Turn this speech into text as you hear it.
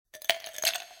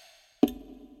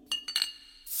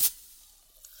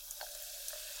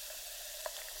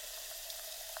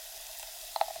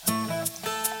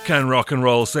Can rock and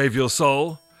roll save your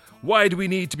soul? Why do we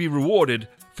need to be rewarded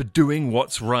for doing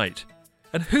what's right?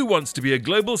 And who wants to be a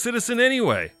global citizen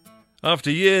anyway? After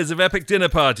years of epic dinner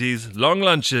parties, long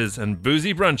lunches, and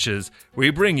boozy brunches,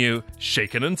 we bring you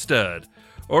Shaken and Stirred.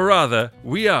 Or rather,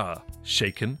 we are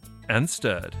Shaken and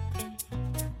Stirred.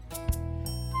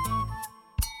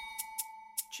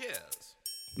 Cheers.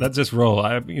 Let's just roll.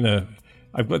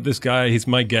 I've got this guy. He's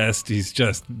my guest. He's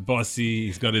just bossy.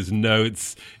 He's got his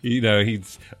notes.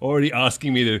 He's already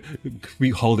asking me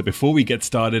to hold it before we get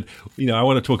started. I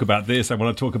want to talk about this. I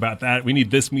want to talk about that. We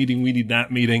need this meeting. We need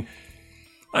that meeting.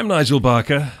 I'm Nigel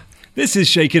Barker. This is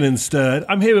Shaken and Stirred.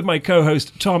 I'm here with my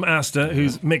co-host, Tom Astor,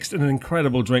 who's mixed an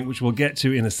incredible drink, which we'll get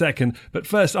to in a second. But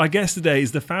first, our guest today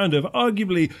is the founder of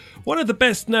arguably one of the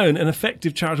best-known and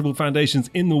effective charitable foundations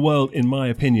in the world, in my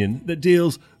opinion, that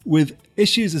deals with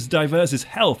issues as diverse as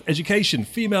health, education,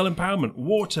 female empowerment,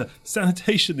 water,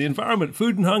 sanitation, the environment,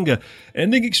 food and hunger,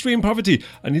 ending extreme poverty.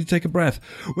 I need to take a breath.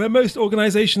 Where most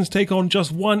organizations take on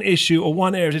just one issue or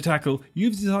one area to tackle,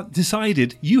 you have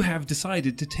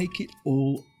decided to take it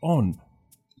all on.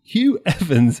 Hugh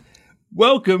Evans,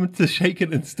 welcome to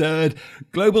Shaken and Stirred,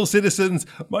 Global Citizens.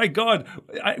 My God,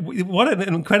 what an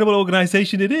incredible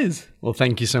organization it is. Well,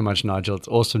 thank you so much, Nigel. It's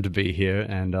awesome to be here,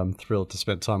 and I'm thrilled to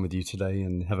spend time with you today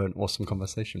and have an awesome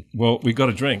conversation. Well, we've got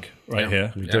a drink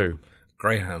here. We do.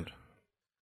 Greyhound.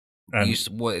 And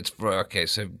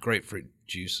So grapefruit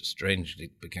juice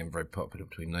strangely became very popular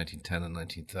between 1910 and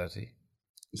 1930.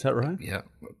 Is that right? Yeah.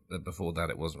 Before that,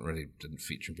 didn't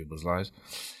feature in people's lives.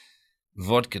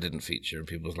 Vodka didn't feature in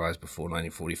people's lives before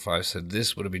 1945, so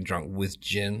this would have been drunk with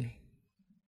gin.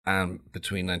 And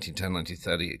between 1910 and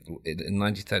 1930, in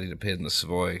 1930 it appeared in the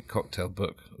Savoy cocktail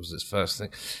book. It was its first thing.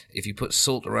 If you put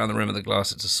salt around the rim of the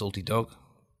glass, it's a salty dog.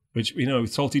 Which,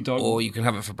 salty dog. Or you can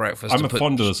have it for breakfast. I'm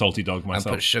fond of the salty dog myself.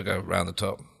 And put sugar around the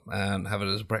top and have it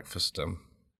as a breakfast drink.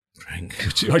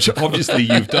 Which obviously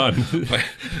you've done.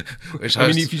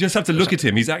 If you just have to look at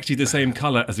him, he's actually the same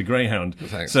colour as a greyhound.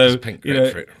 Thanks. So, it's pink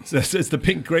grapefruit. It's the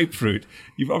pink grapefruit.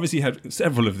 You've obviously had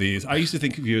several of these. I used to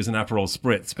think of you as an Aperol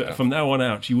Spritz, but from now on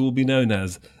out, you will be known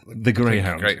as the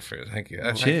greyhound. Pink grapefruit. Thank you.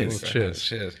 Cheers. Cheers.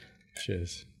 Cheers.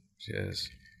 Cheers. Cheers.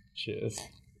 Cheers.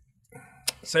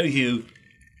 So, Hugh,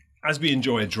 as we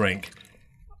enjoy a drink,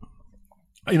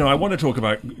 I want to talk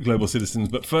about global citizens,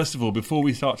 but first of all, before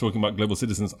we start talking about global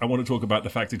citizens, I want to talk about the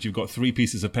fact that you've got 3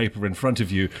 pieces of paper in front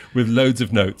of you with loads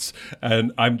of notes.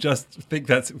 And I just think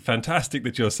that's fantastic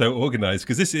that you're so organized,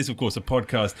 because this is, of course, a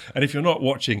podcast. And if you're not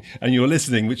watching and you're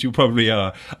listening, which you probably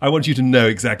are, I want you to know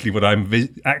exactly what I'm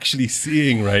actually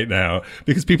seeing right now,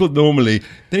 because people normally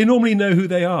know who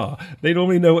they are. They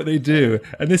normally know what they do.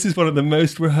 And this is one of the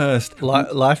most rehearsed.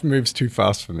 Life moves too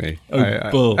fast for me.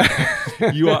 Bull.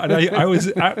 You are. And I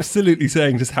was absolutely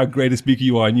saying just how great a speaker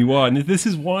you are, and you are. And this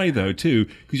is why, though, too,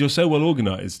 because you're so well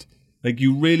organized. Like,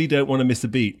 you really don't want to miss a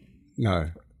beat. No.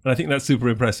 And I think that's super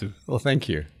impressive. Well, thank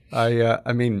you.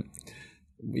 I mean,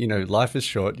 life is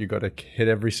short. You got to hit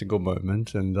every single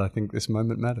moment, and I think this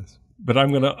moment matters. But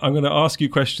I'm gonna ask you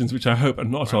questions which I hope are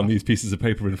not on these pieces of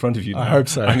paper in front of you now. I hope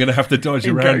so. I'm going to have to dodge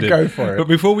around it. Go for it. But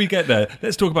before we get there,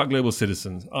 let's talk about global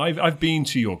citizens. I've been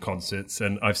to your concerts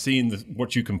and I've seen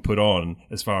what you can put on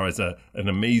as far as an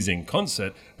amazing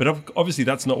concert. But obviously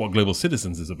that's not what Global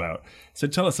Citizens is about. So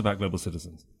tell us about Global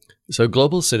Citizens. So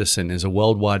Global Citizen is a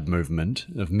worldwide movement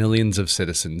of millions of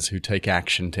citizens who take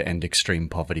action to end extreme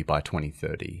poverty by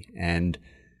 2030. And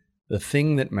the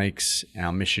thing that makes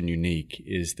our mission unique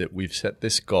is that we've set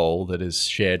this goal that is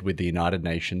shared with the United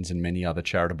Nations and many other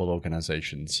charitable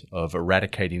organizations of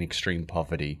eradicating extreme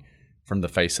poverty from the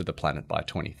face of the planet by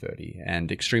 2030.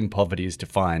 And extreme poverty is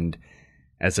defined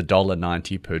as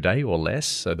 $1.90 per day or less,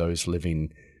 so those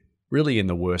living really in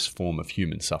the worst form of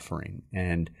human suffering.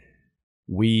 And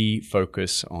we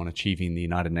focus on achieving the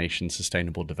United Nations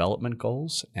Sustainable Development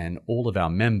Goals, and all of our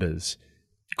members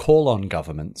call on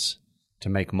governments to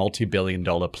make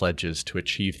multi-billion-dollar pledges to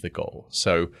achieve the goal.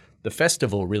 So the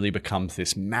festival really becomes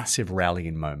this massive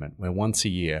rallying moment where once a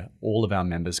year, all of our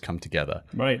members come together.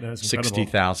 Right, that's incredible.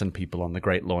 60,000 people on the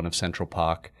Great Lawn of Central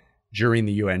Park during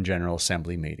the UN General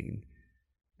Assembly meeting.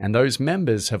 And those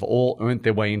members have all earned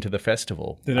their way into the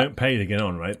festival. They don't pay to get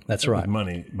on, right? That's right.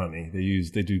 Money.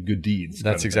 They do good deeds.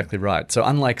 That's exactly right. So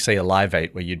unlike, say, a Live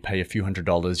 8 where you'd pay a few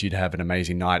 $100s, you'd have an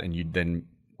amazing night, and you'd then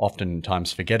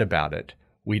oftentimes forget about it,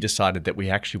 we decided that we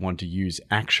actually want to use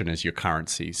action as your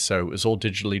currency. So it was all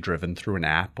digitally driven through an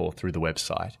app or through the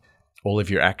website. All of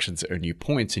your actions earn you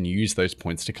points, and you use those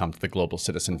points to come to the Global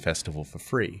Citizen Festival for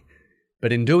free.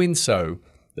 But in doing so,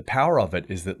 the power of it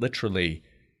is that literally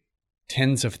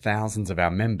tens of thousands of our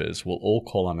members will all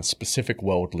call on a specific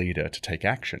world leader to take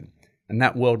action. And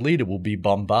that world leader will be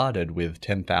bombarded with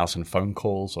 10,000 phone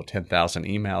calls or 10,000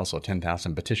 emails or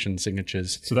 10,000 petition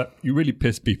signatures. So that you really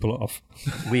piss people off.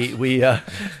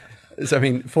 So, I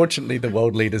mean, fortunately, the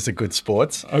world leaders are good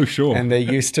sports. Oh, sure. And they're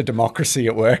used to democracy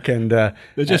at work. And they're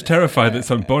just terrified that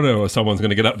some Bono or someone's going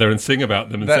to get up there and sing about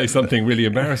them and say something really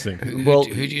embarrassing. Who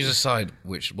do you decide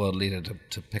which world leader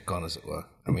to pick on, as it were?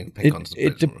 I mean, pick on.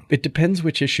 It depends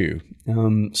which issue.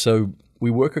 So we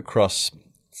work across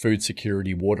food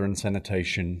security, water and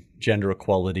sanitation, gender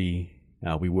equality.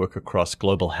 We work across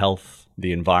global health,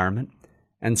 the environment.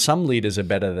 And some leaders are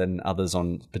better than others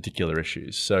on particular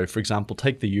issues. So, for example,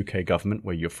 take the UK government,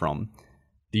 where you're from.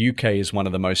 The UK is one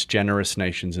of the most generous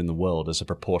nations in the world as a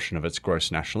proportion of its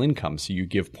gross national income. So you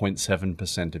give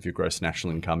 0.7% of your gross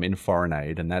national income in foreign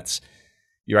aid, and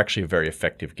you're actually a very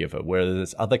effective giver.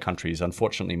 Whereas other countries,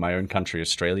 unfortunately, my own country,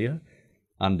 Australia,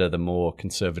 under the more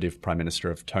conservative Prime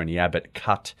Minister of Tony Abbott,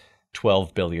 cut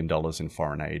 $12 billion in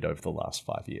foreign aid over the last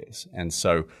 5 years. And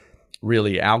so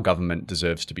really our government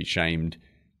deserves to be shamed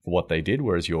for what they did,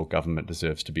 whereas your government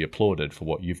deserves to be applauded for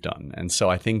what you've done. And so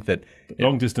I think that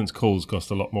long-distance calls cost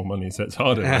a lot more money, so it's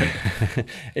harder, right?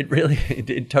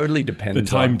 It totally depends.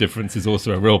 The time difference is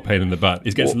also a real pain in the butt.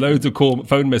 He gets loads of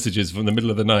phone messages from the middle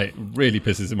of the night. Really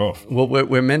pisses him off. Well,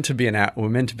 we're meant to be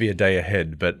a day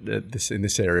ahead, but in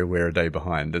this area we're a day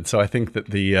behind. And so I think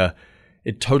that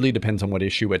it totally depends on what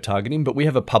issue we're targeting, but we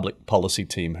have a public policy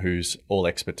team whose all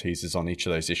expertise is on each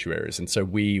of those issue areas. And so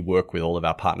we work with all of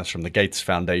our partners from the Gates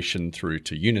Foundation through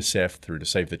to UNICEF, through to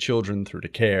Save the Children, through to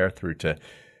CARE, through to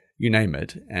you name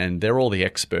it. And they're all the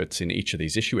experts in each of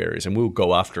these issue areas. And we'll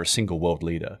go after a single world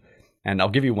leader. And I'll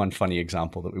give you one funny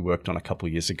example that we worked on a couple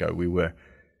of years ago.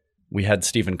 We had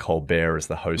Stephen Colbert as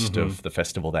the host of the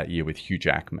festival that year with Hugh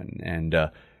Jackman. And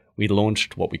we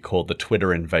launched what we called the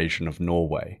Twitter invasion of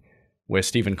Norway, where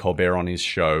Stephen Colbert on his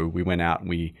show, we went out and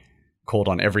we called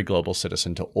on every global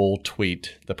citizen to all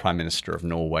tweet the Prime Minister of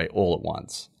Norway all at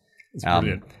once. It's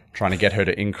brilliant. Trying to get her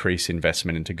to increase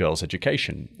investment into girls'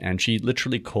 education. And she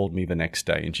literally called me the next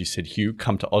day and she said, Hugh,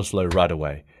 come to Oslo right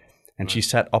away. And she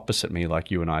sat opposite me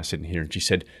like you and I are sitting here. And she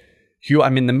said, Hugh,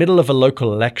 I'm in the middle of a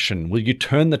local election. Will you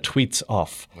turn the tweets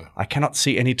off? I cannot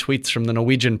see any tweets from the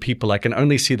Norwegian people. I can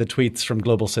only see the tweets from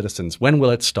global citizens. When will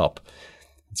it stop?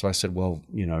 And so I said, well,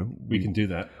 we can do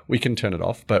that. We can turn it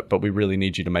off, but we really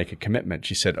need you to make a commitment.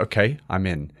 She said, okay, I'm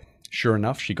in. Sure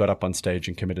enough, she got up on stage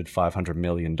and committed $500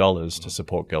 million to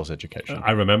support girls' education.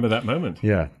 I remember that moment.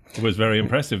 Yeah. It was very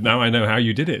impressive. Now I know how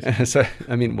you did it. So,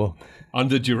 I mean, well...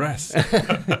 Under duress,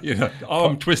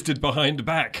 arm twisted behind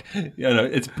back.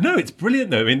 It's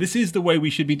brilliant though. I mean, this is the way we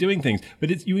should be doing things.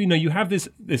 But it's you have this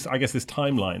I guess this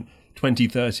timeline,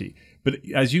 2030. But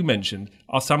as you mentioned,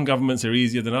 some governments are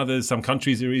easier than others. Some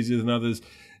countries are easier than others.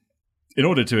 In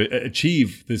order to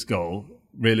achieve this goal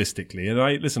realistically, and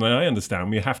I understand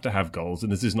we have to have goals,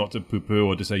 and this is not to poo-poo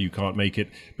or to say you can't make it.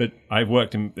 But I've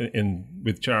worked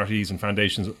with charities and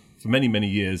foundations for many, many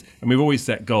years, and we've always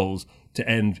set goals to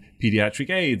end pediatric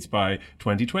AIDS by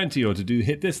 2020 or to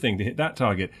hit this thing, to hit that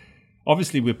target.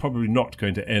 Obviously, we're probably not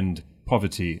going to end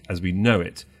poverty as we know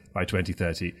it by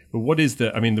 2030. But what is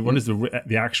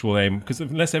the actual aim? Because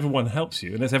unless everyone helps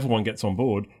you, unless everyone gets on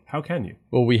board, how can you?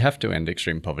 Well, we have to end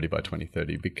extreme poverty by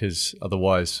 2030 because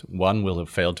otherwise, one, we'll have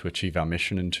failed to achieve our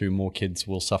mission, and two, more kids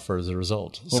will suffer as a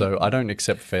result. So I don't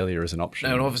accept failure as an option.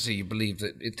 No, and obviously you believe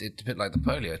that it's a bit like the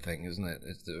polio thing, isn't it?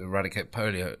 It's to eradicate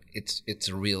polio. It's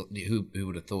a real. Who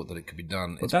would have thought that it could be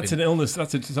done? Well, that's an illness.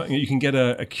 That's something that you can get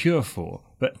a cure for.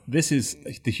 But this is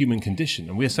the human condition,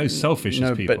 and we're so selfish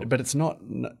as people. But it's not,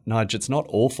 Nige, it's not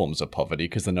all forms of poverty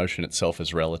because the notion itself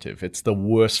is relative. It's the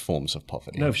worst forms of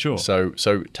poverty. No, sure. So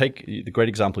take the great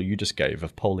example you just gave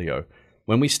of polio.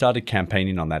 When we started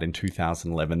campaigning on that in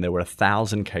 2011, there were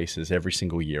 1,000 cases every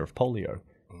single year of polio.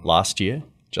 Last year,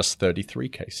 just 33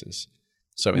 cases.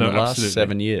 So in the last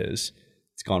 7 years,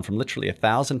 it's gone from literally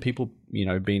 1,000 people,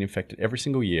 being infected every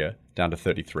single year down to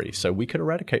 33. So we could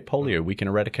eradicate polio. We can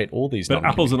eradicate all these. But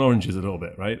apples and oranges a little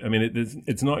bit, right? I mean,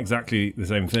 it's not exactly the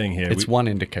same thing here. It's one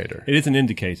indicator. It is an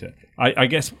indicator. I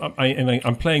guess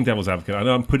I'm playing devil's advocate. I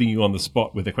know I'm putting you on the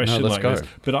spot with a question like this,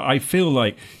 but I feel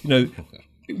like,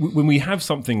 when we have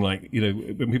something like,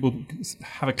 when people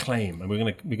have a claim and we're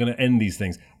going to end these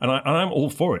things, and I'm all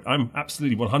for it. I'm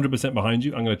absolutely 100% behind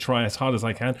you. I'm going to try as hard as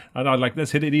I can, and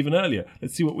let's hit it even earlier.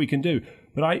 Let's see what we can do.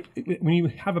 But when you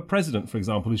have a president, for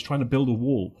example, who's trying to build a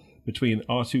wall between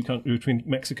our two countries, between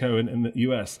Mexico and the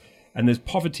US, and there's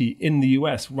poverty in the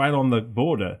US right on the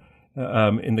border,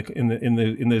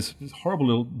 in those horrible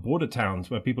little border towns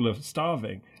where people are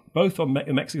starving, both on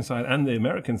the Mexican side and the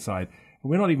American side.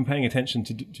 We're not even paying attention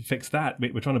to fix that.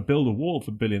 We're trying to build a wall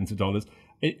for billions of dollars.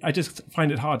 I just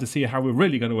find it hard to see how we're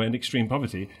really going to end extreme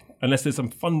poverty unless there's some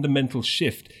fundamental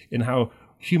shift in how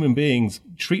human beings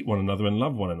treat one another and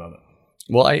love one another.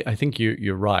 Well, I think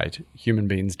you're right. Human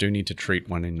beings do need to treat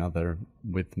one another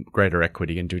with greater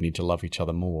equity and do need to love each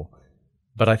other more.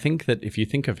 But I think that if you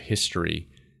think of history,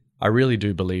 I really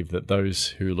do believe that those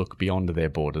who look beyond their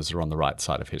borders are on the right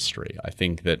side of history. I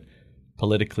think that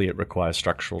politically it requires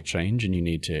structural change and you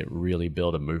need to really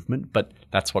build a movement, but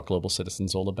that's what Global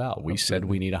Citizen's all about. We said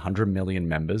we need 100 million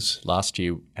members. Last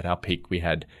year at our peak, we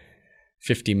had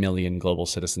 50 million Global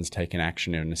Citizens taking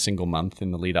action in a single month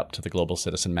in the lead up to the Global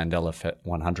Citizen Mandela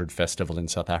 100 Festival in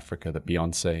South Africa that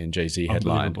Beyonce and Jay-Z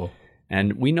headlined.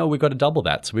 And we know we've got to double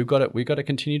that. So we've got to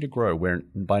continue to grow. We're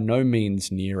by no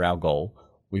means near our goal.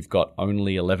 We've got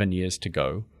only 11 years to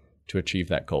go to achieve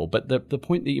that goal. But the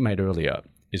point that you made earlier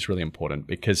is really important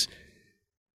because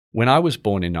when I was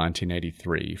born in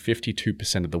 1983,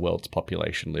 52% of the world's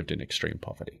population lived in extreme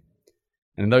poverty.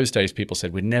 And in those days, people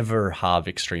said we'd never halve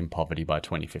extreme poverty by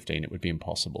 2015. It would be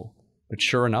impossible. But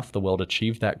sure enough, the world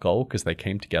achieved that goal because they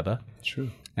came together.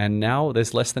 True. And now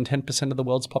there's less than 10% of the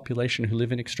world's population who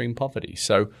live in extreme poverty.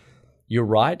 So you're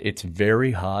right. It's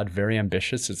very hard, very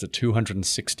ambitious. It's a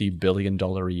 $260 billion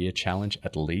a year challenge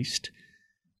at least.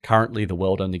 Currently, the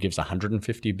world only gives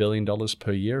 $150 billion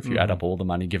per year. If you add up all the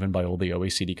money given by all the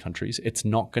OECD countries, it's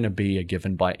not going to be a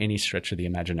given by any stretch of the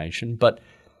imagination. But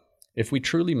if we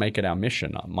truly make it our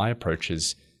mission, my approach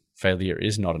is failure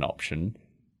is not an option.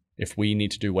 If we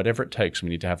need to do whatever it takes, we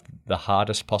need to have the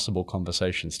hardest possible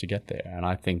conversations to get there. And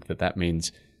I think that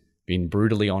means being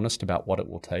brutally honest about what it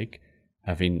will take,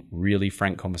 having really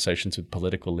frank conversations with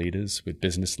political leaders, with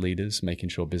business leaders, making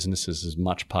sure business is as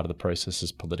much part of the process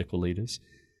as political leaders,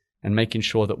 and making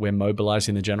sure that we're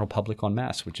mobilizing the general public en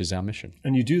masse, which is our mission.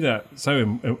 And you do that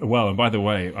so well. And by the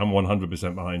way, I'm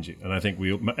 100% behind you. And I think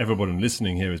everybody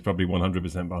listening here is probably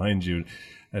 100% behind you.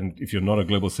 And if you're not a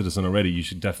Global Citizen already, you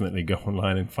should definitely go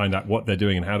online and find out what they're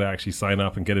doing and how to actually sign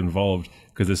up and get involved,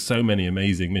 because there's so many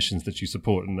amazing missions that you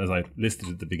support. And as I listed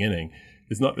at the beginning,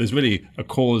 there's really a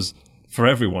cause for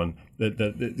everyone that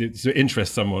to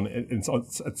interest someone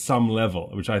at some level,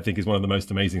 which I think is one of the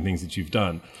most amazing things that you've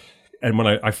done. And when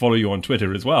I follow you on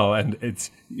Twitter as well, and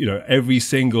it's, every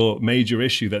single major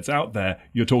issue that's out there,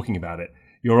 you're talking about it.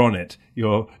 You're on it.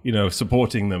 You're,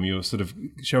 supporting them. You're sort of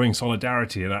showing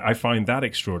solidarity. And I find that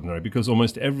extraordinary because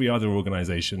almost every other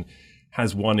organization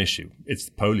has one issue. It's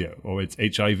polio, or it's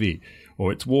HIV,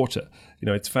 or it's water,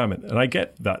 it's famine. And I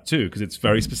get that too, because it's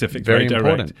very specific, very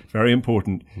direct, very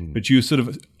important. But you sort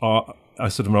of are a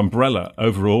sort of an umbrella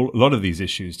over a lot of these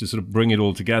issues to sort of bring it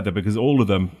all together, because all of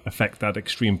them affect that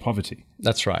extreme poverty.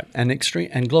 That's right.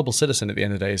 And Global Citizen at the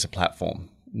end of the day is a platform.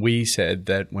 We said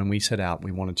that when we set out,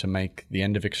 we wanted to make the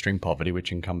end of extreme poverty,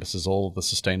 which encompasses all of the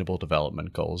sustainable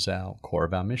development goals, our core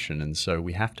of our mission. And so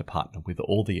we have to partner with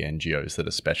all the NGOs that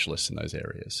are specialists in those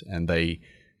areas. And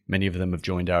many of them have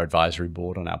joined our advisory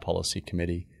board on our policy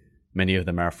committee. Many of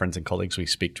them are our friends and colleagues. We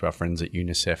speak to our friends at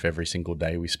UNICEF every single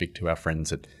day. We speak to our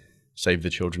friends at Save the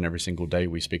Children every single day.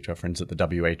 We speak to our friends at the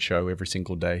WHO every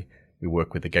single day. We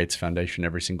work with the Gates Foundation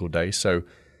every single day. So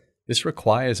this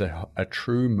requires a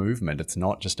true movement. It's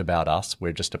not just about us.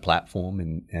 We're just a platform,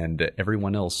 and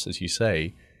everyone else, as you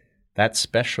say, that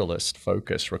specialist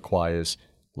focus requires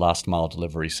last mile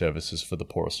delivery services for the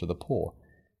poorest of the poor.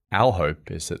 Our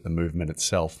hope is that the movement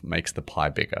itself makes the pie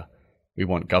bigger. We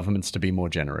want governments to be more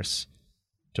generous,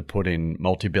 to put in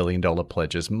multi-billion-dollar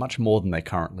pledges, much more than they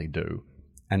currently do,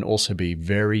 and also be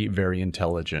very, very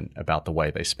intelligent about the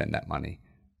way they spend that money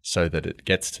so that it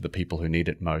gets to the people who need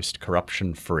it most,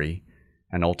 corruption-free,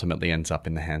 and ultimately ends up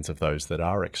in the hands of those that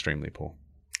are extremely poor.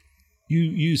 You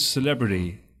use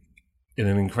celebrity in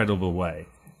an incredible way,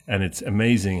 and it's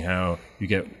amazing how you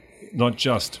get not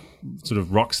just sort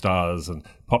of rock stars and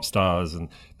pop stars,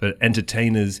 but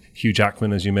entertainers. Hugh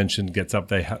Jackman, as you mentioned, gets up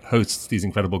there, hosts these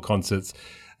incredible concerts,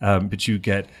 but you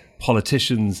get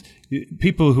politicians,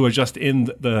 people who are just in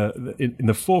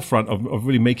the forefront of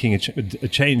really making a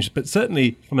change. But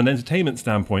certainly from an entertainment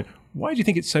standpoint, why do you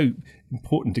think it's so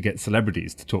important to get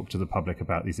celebrities to talk to the public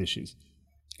about these issues?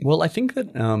 Well, I think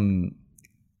that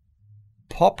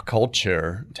pop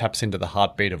culture taps into the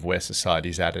heartbeat of where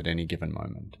society's at any given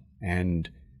moment. And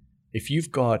if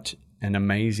you've got an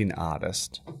amazing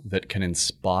artist that can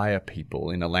inspire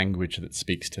people in a language that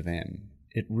speaks to them,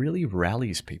 it really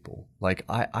rallies people. Like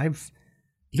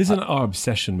Isn't our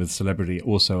obsession with celebrity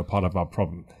also a part of our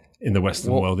problem in the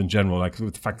Western world in general? Like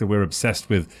with the fact that we're obsessed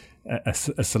with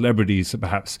a celebrity, so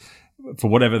perhaps for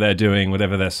whatever they're doing,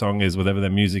 whatever their song is, whatever their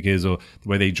music is, or the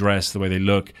way they dress, the way they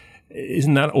look.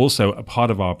 Isn't that also a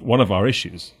part of one of our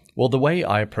issues? Well, the way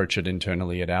I approach it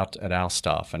internally at our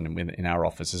staff and in our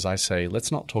office is I say,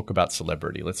 let's not talk about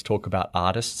celebrity. Let's talk about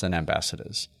artists and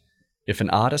ambassadors. If an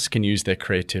artist can use their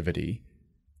creativity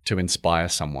to inspire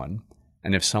someone,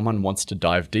 and if someone wants to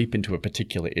dive deep into a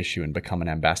particular issue and become an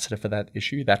ambassador for that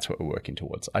issue, that's what we're working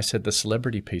towards. I said the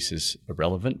celebrity piece is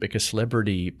irrelevant because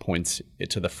celebrity points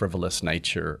to the frivolous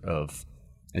nature of,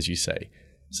 as you say,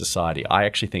 society. I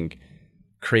actually think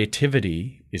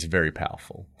creativity is very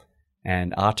powerful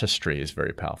and artistry is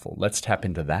very powerful. Let's tap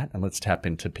into that, and let's tap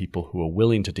into people who are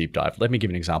willing to deep dive. Let me give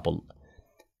you an example.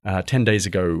 10 days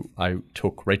ago, I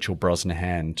took Rachel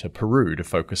Brosnahan to Peru to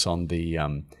focus on the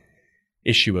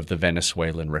issue of the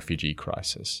Venezuelan refugee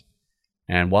crisis.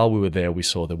 And while we were there, we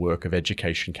saw the work of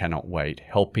Education Cannot Wait,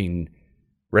 helping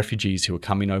refugees who are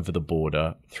coming over the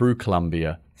border through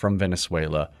Colombia from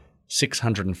Venezuela.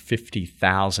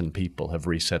 650,000 people have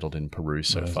resettled in Peru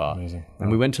so far. Amazing.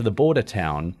 And we went to the border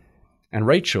town, and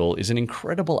Rachel is an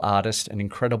incredible artist, an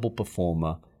incredible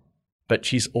performer, but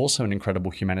she's also an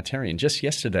incredible humanitarian. Just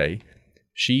yesterday,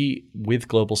 she, with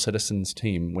Global Citizens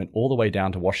team, went all the way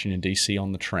down to Washington, D.C.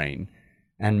 on the train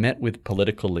and met with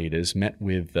political leaders, met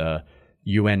with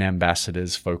UN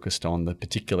ambassadors focused on the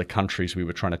particular countries we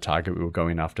were trying to target. We were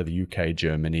going after the UK,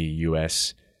 Germany,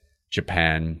 US,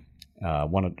 Japan,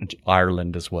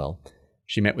 Ireland as well.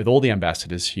 She met with all the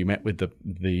ambassadors. She met with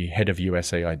the head of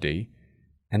USAID.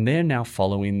 And they're now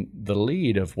following the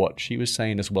lead of what she was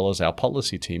saying, as well as our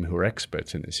policy team who are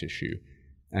experts in this issue,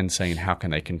 and saying how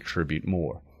can they contribute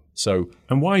more.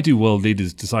 And why do world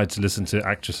leaders decide to listen to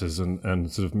actresses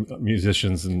and sort of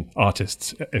musicians and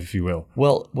artists, if you will?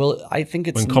 Well, I think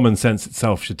it's when common sense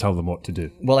itself should tell them what to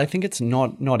do. Well, I think it's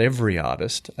not every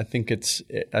artist. I think it's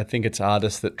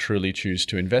artists that truly choose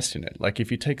to invest in it. Like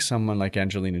if you take someone like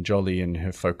Angelina Jolie and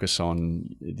her focus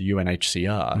on the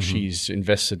UNHCR, she's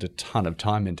invested a ton of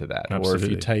time into that. Absolutely. Or if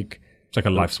you take it's like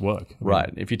a life's work,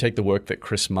 right? If you take the work that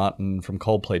Chris Martin from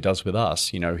Coldplay does with us,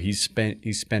 he's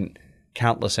spent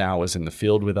countless hours in the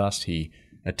field with us. He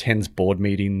attends board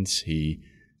meetings. He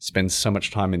spends so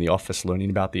much time in the office learning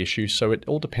about the issue. So it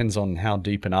all depends on how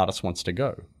deep an artist wants to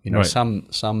go. Right.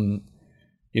 Some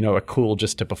are cool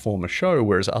just to perform a show,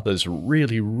 whereas others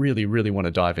really, really, really want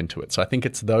to dive into it. So I think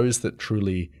it's those that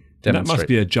truly demonstrate. That must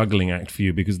be a juggling act for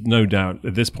you, because no doubt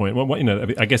at this point,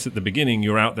 I guess at the beginning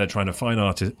you're out there trying to find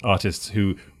artists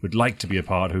who would like to be a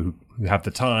part, who have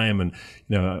the time and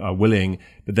are willing.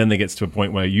 But then they get to a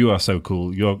point where you are so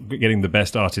cool, you're getting the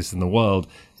best artists in the world,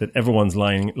 that everyone's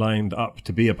lined up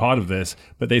to be a part of this.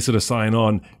 But they sort of sign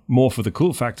on more for the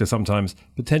cool factor sometimes.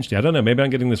 Potentially, I don't know. Maybe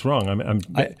I'm getting this wrong. I'm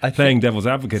playing devil's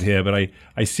advocate here, but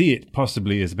I see it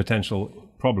possibly as a potential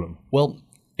problem. Well,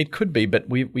 it could be, but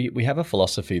we have a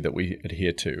philosophy that we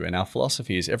adhere to, and our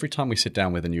philosophy is every time we sit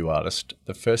down with a new artist,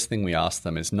 the first thing we ask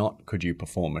them is not could you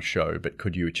perform a show, but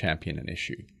could you champion an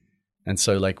issue. And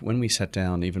so like when we sat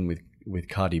down even with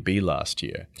Cardi B last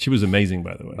year. She was amazing,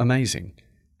 by the way. Amazing.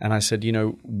 And I said,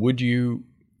 would you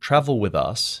travel with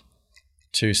us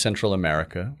to Central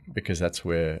America, because that's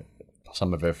where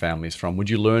some of her family's from? Would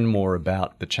you learn more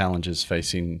about the challenges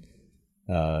facing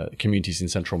communities in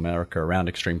Central America around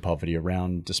extreme poverty,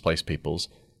 around displaced peoples?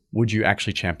 Would you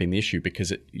actually champion the issue?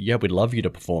 Because we'd love you to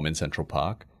perform in Central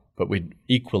Park, but we'd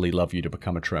equally love you to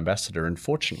become a true ambassador. And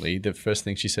fortunately, the first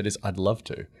thing she said is, I'd love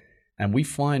to. And we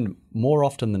find more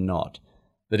often than not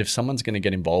that if someone's going to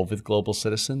get involved with Global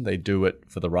Citizen, they do it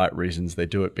for the right reasons. They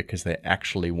do it because they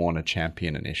actually want to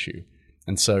champion an issue.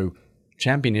 And so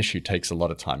champion issue takes a lot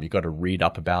of time. You've got to read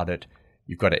up about it.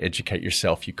 You've got to educate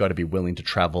yourself. You've got to be willing to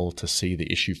travel to see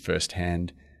the issue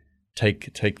firsthand.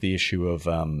 Take the issue of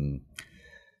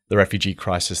the refugee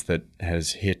crisis that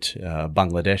has hit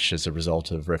Bangladesh as a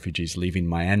result of refugees leaving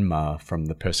Myanmar from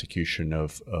the persecution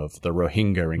of the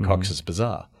Rohingya in Cox's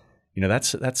Bazar.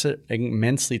 That's an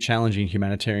immensely challenging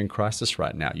humanitarian crisis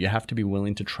right now. You have to be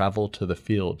willing to travel to the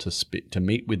field, to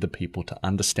meet with the people, to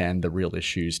understand the real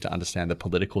issues, to understand the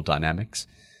political dynamics,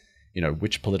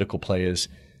 which political players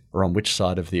are on which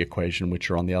side of the equation,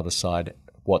 which are on the other side,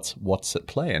 what's at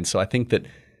play. And so I think that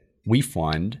we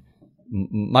find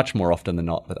much more often than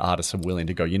not that artists are willing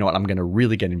to go, I'm going to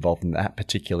really get involved in that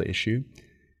particular issue,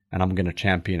 and I'm going to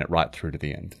champion it right through to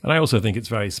the end. And I also think it's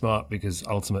very smart, because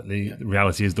ultimately the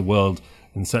reality is the world,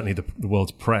 and certainly the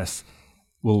world's press,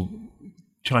 will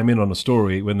chime in on a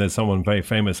story when there's someone very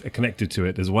famous connected to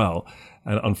it as well.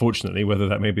 And unfortunately, whether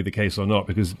that may be the case or not,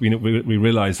 because we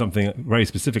realized something very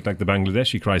specific like the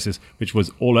Bangladeshi crisis, which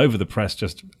was all over the press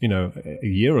just, a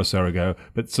year or so ago,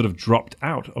 but sort of dropped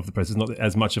out of the press. It's not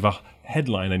as much of a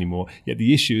headline anymore, yet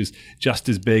the issue is just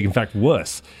as big, in fact,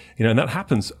 worse. And that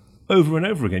happens over and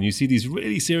over again. You see these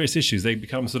really serious issues, they're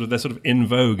sort of in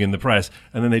vogue in the press,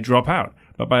 and then they drop out.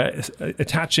 But by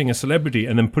attaching a celebrity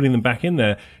and then putting them back in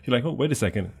there, you're like, oh, wait a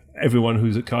second. Everyone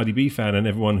who's a Cardi B fan and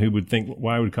everyone who would think,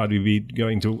 why would Cardi B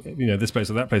going to this place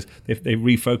or that place? They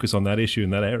refocus on that issue in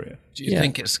that area. Do you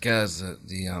think it scares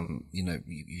the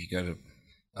you go to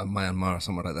Myanmar or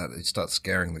somewhere like that, it starts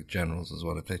scaring the generals as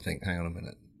well if they think, hang on a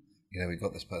minute, we've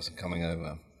got this person coming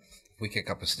over. If we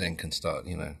kick up a stink and start,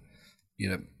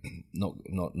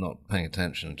 not paying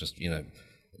attention, just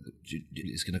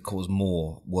it's going to cause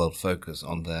more world focus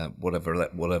on their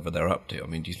whatever they're up to. I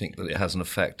mean, do you think that it has an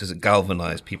effect? Does it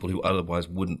galvanize people who otherwise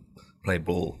wouldn't play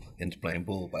ball into playing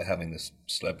ball by having this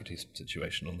celebrity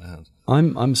situation on their hands?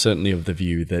 I'm certainly of the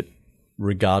view that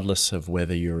regardless of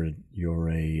whether you're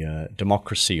a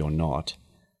democracy or not,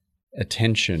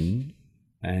 attention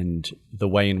and the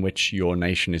way in which your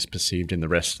nation is perceived in the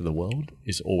rest of the world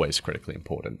is always critically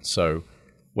important. So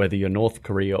whether you're North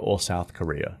Korea or South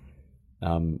Korea,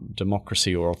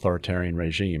 democracy or authoritarian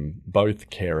regime,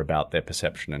 both care about their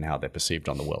perception and how they're perceived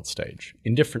on the world stage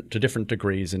to different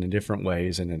degrees and in different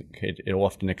ways, and it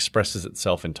often expresses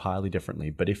itself entirely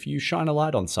differently. But if you shine a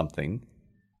light on something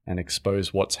and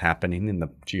expose what's happening in the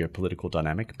geopolitical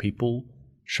dynamic, people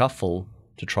shuffle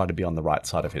to try to be on the right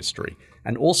side of history.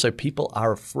 And also people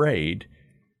are afraid,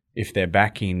 if they're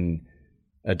backing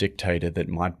a dictator that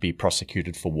might be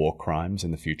prosecuted for war crimes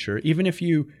in the future, even if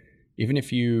you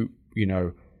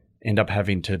end up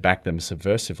having to back them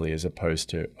subversively as opposed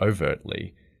to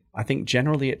overtly, I think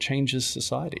generally it changes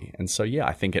society. And so,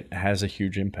 I think it has a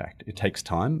huge impact. It takes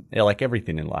time. Like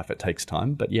everything in life, it takes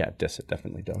time. But it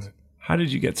definitely does. How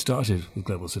did you get started with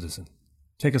Global Citizen?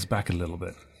 Take us back a little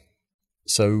bit.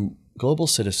 So Global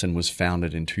Citizen was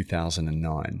founded in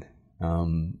 2009.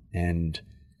 And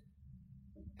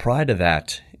prior to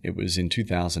that, it was in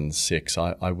 2006,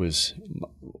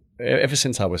 ever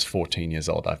since I was 14 years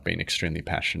old, I've been extremely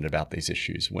passionate about these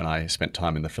issues. When I spent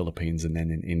time in the Philippines and then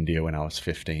in India when I was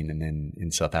 15 and then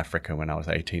in South Africa when I was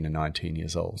 18 and 19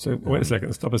 years old. So wait a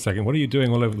second, stop a second. What are you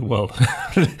doing all over the world?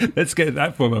 Let's get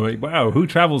that for a moment. Wow, who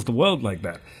travels the world like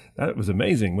that? That was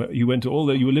amazing. You went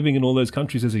to you were living in all those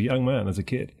countries as a young man, as a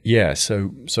kid. Yeah.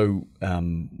 So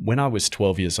when I was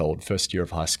 12 years old, first year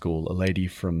of high school, a lady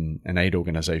from an aid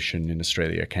organization in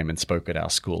Australia came and spoke at our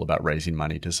school about raising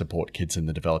money to support kids in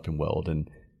the developing world. And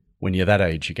when you're that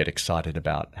age, you get excited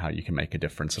about how you can make a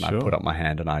difference. And I put up my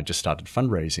hand and I just started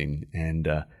fundraising. And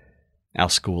our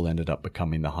school ended up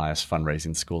becoming the highest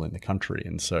fundraising school in the country.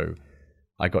 And so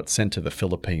I got sent to the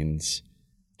Philippines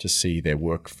to see their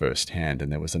work firsthand.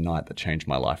 And there was a night that changed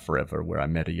my life forever where I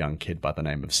met a young kid by the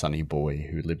name of Sunny Boy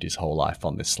who lived his whole life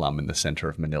on this slum in the center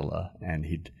of Manila. And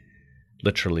he'd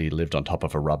literally lived on top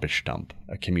of a rubbish dump,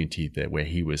 a community there where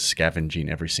he was scavenging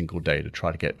every single day to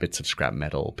try to get bits of scrap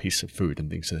metal, piece of food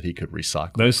and things so that he could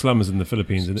recycle. Those slums in the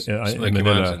Philippines in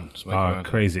Manila are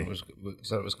crazy. Is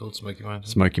that what it's called? Smoky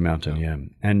Mountain? Smoky Mountain, yeah.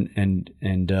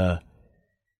 And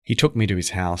he took me to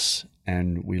his house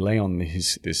and we lay on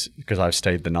this, because I've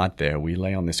stayed the night there, we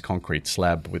lay on this concrete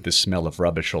slab with this smell of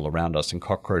rubbish all around us and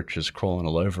cockroaches crawling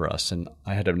all over us. And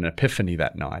I had an epiphany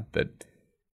that night that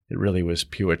it really was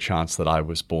pure chance that I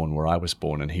was born where I was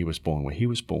born and he was born where he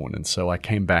was born. And so I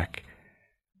came back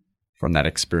from that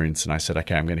experience and I said,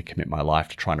 okay, I'm going to commit my life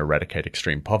to trying to eradicate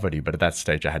extreme poverty. But at that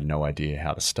stage, I had no idea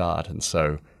how to start. And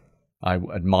so I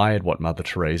admired what Mother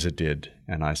Teresa did.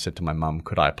 And I said to my mum,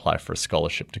 could I apply for a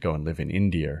scholarship to go and live in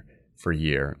India for a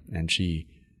year? And she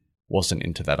wasn't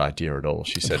into that idea at all.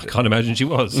 She said, I can't imagine she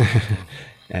was.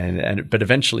 But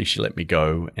eventually she let me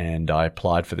go and I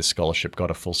applied for this scholarship, got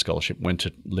a full scholarship, went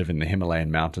to live in the Himalayan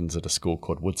mountains at a school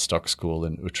called Woodstock School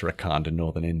in Uttarakhand in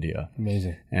northern India.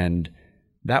 Amazing. And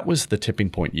that was the tipping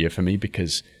point year for me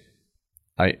because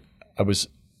I was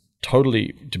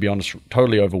totally, to be honest,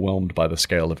 totally overwhelmed by the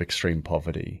scale of extreme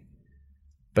poverty.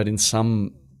 But in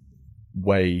some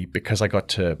way, because I got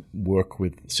to work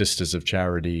with Sisters of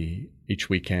Charity each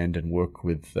weekend and work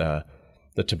with the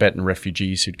Tibetan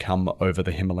refugees who'd come over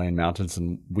the Himalayan mountains,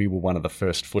 and we were one of the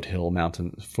first foothill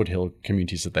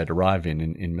communities that they'd arrive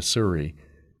in Missouri.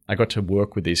 I got to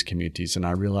work with these communities and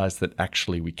I realized that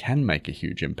actually we can make a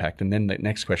huge impact. And then the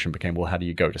next question became, well, how do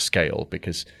you go to scale?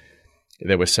 Because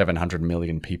there were 700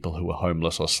 million people who were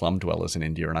homeless or slum dwellers in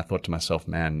India. And I thought to myself,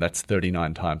 man, that's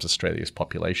 39 times Australia's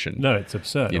population. No, it's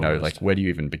absurd. Like, where do you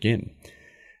even begin?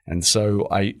 And so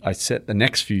I set the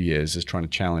next few years as trying to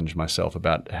challenge myself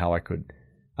about how I could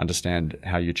understand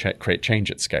how you create change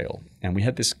at scale. And we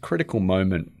had this critical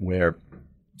moment where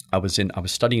I was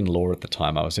studying law at the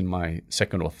time. I was in my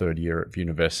second or third year of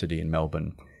university in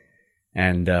Melbourne,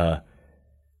 and the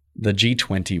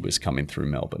G20 was coming through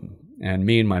Melbourne. And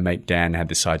me and my mate Dan had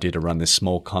this idea to run this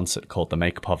small concert called the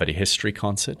Make Poverty History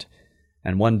Concert.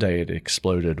 And one day it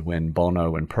exploded when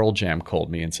Bono and Pearl Jam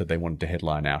called me and said they wanted to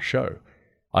headline our show.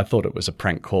 I thought it was a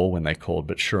prank call when they called,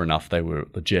 but sure enough, they were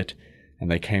legit. And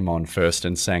they came on first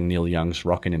and sang Neil Young's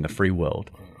Rockin' in the Free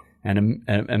World. And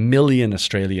a million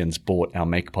Australians bought our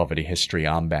Make Poverty History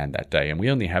armband that day. And we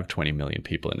only have 20 million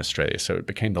people in Australia, so it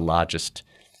became the largest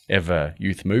ever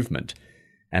youth movement.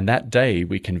 And that day,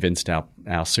 we convinced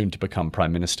our soon-to-become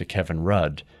Prime Minister, Kevin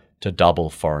Rudd, to double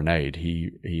foreign aid.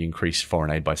 He increased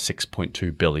foreign aid by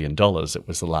 $6.2 billion. It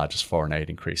was the largest foreign aid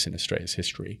increase in Australia's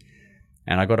history.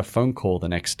 And I got a phone call the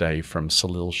next day from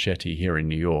Salil Shetty here in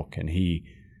New York, and he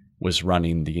was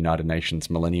running the United Nations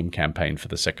Millennium Campaign for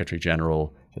the Secretary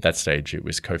General. At that stage, it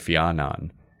was Kofi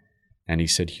Annan. And he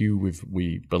said, Hugh,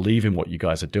 we believe in what you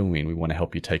guys are doing. We want to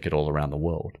help you take it all around the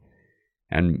world.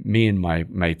 And me and my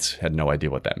mates had no idea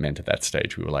what that meant at that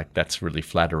stage. We were like, that's really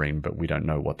flattering, but we don't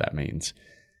know what that means.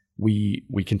 We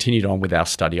continued on with our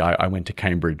study. I went to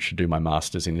Cambridge to do my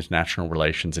master's in international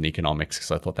relations and economics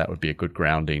because I thought that would be a good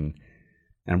grounding.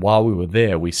 And while we were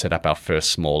there, we set up our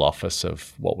first small office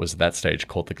of what was at that stage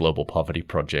called the Global Poverty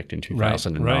Project in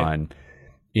 2009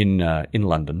 in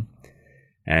London.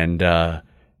 And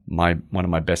one of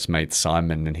my best mates,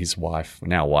 Simon, and his wife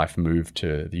moved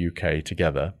to the UK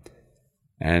together.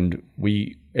 And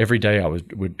every day I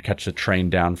would catch the train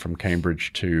down from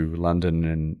Cambridge to London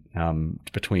and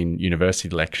between university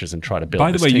lectures and try to build.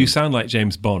 By the way, team. you sound like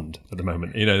James Bond at the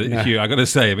moment. You know, Hugh, I got to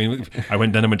say, I mean, I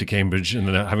went to Cambridge, and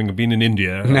then having been in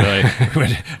India, literally,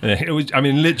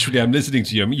 I'm listening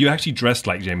to you. I mean, you actually dressed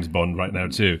like James Bond right now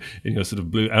too, in your sort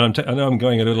of blue. And I know I'm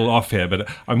going a little off here, but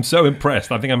I'm so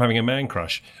impressed. I think I'm having a man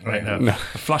crush right now,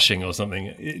 Flushing or something.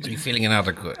 Are you feeling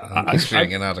inadequate? I'm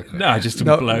feeling inadequate. No, I just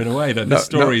blown away. This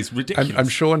story is ridiculous. I'm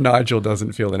sure Nigel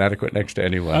doesn't feel inadequate next to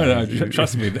anyone. Oh, no,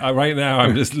 trust me. Right now,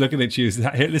 I'm just looking at you,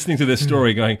 listening to this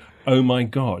story, going, "Oh my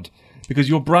God!" Because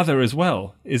your brother as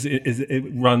well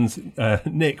runs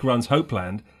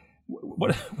Hopeland.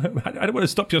 What? I don't want to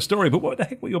stop your story, but what the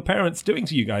heck were your parents doing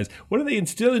to you guys? What are they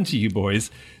instilling into you boys?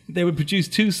 They would produce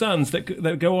two sons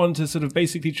that go on to sort of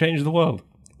basically change the world.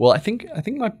 Well, I think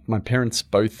my parents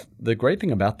both, the great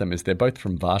thing about them is they're both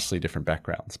from vastly different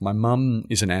backgrounds. My mum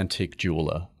is an antique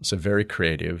jeweler, so very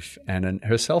creative, and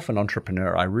herself an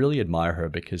entrepreneur. I really admire her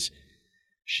because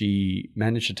she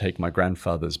managed to take my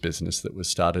grandfather's business that was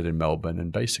started in Melbourne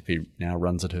and basically now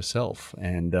runs it herself.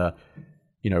 And,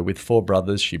 with 4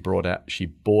 brothers, she bought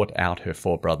out her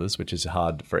 4 brothers, which is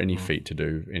hard for any feat to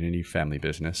do in any family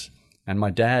business. And my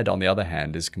dad, on the other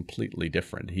hand, is completely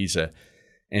different. He's a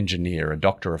engineer, a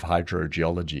doctor of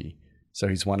hydrogeology. So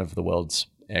he's one of the world's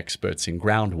experts in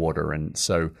groundwater. And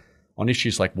so on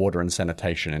issues like water and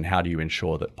sanitation and how do you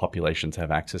ensure that populations have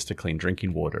access to clean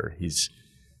drinking water, he's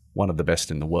one of the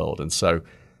best in the world. And so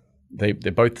they're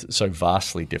both so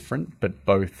vastly different, but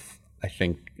both, I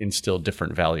think, instill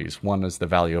different values. One is the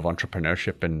value of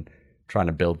entrepreneurship and trying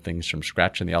to build things from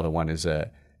scratch. And the other one is a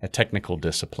technical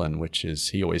discipline, which is,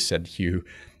 he always said, Hugh,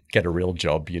 get a real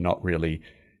job. You're not really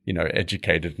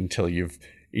educated until you've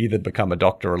either become a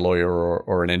doctor, a lawyer,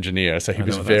 or an engineer. So he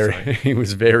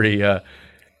was very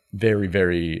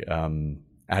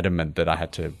adamant that I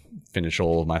had to finish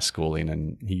all of my schooling.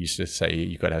 And he used to say,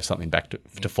 you got to have something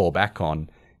to fall back on.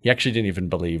 He actually didn't even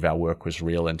believe our work was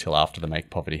real until after the Make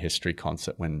Poverty History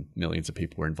concert, when millions of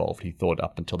people were involved. He thought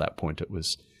up until that point it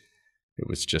was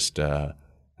just a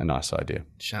nice idea.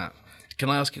 Chat. Can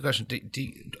I ask you a question?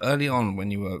 Early on,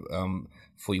 when you were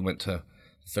before you went to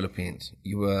Philippines,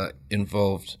 you were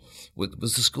involved with,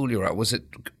 was the school you were at, was it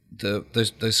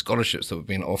those scholarships that were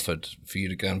being offered for you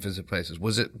to go and visit places,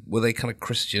 were they kind of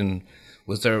Christian?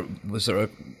 Was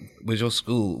your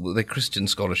school, were they Christian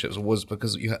scholarships, or was,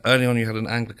 because early on you had an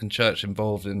Anglican church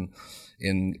involved in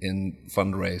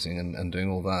fundraising and doing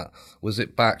all that, was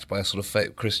it backed by a sort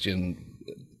of Christian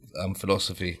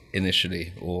philosophy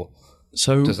initially, or is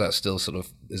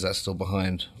that still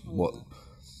behind what?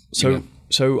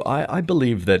 So I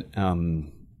believe that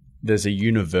there's a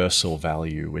universal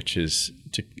value, which is,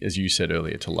 as you said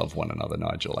earlier, to love one another,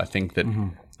 Nigel. I think that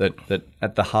that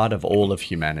at the heart of all of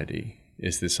humanity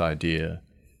is this idea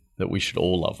that we should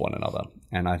all love one another.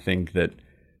 And I think that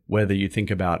whether you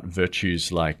think about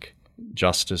virtues like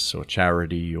justice or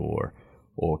charity or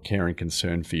or care and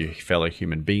concern for your fellow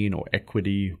human being, or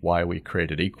equity, why we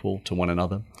created equal to one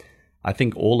another. I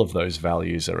think all of those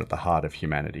values are at the heart of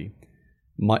humanity.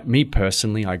 Me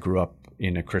personally, I grew up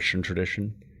in a Christian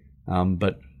tradition,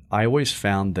 but I always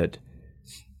found that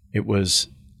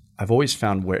I've always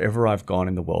found wherever I've gone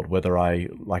in the world, whether I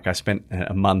spent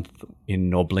a month in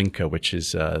Norblinka, which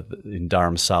is in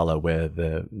Dharamsala, where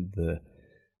the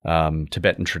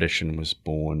Tibetan tradition was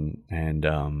born, and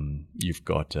you've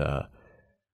got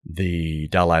the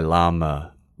Dalai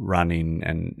Lama running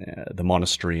and the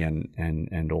monastery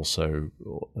and also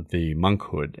the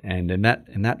monkhood. And in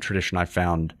that tradition, I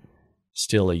found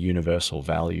still a universal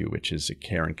value, which is a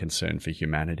care and concern for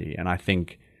humanity. And I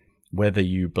think whether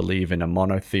you believe in a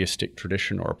monotheistic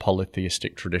tradition or a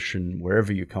polytheistic tradition,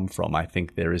 wherever you come from, I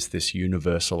think there is this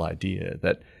universal idea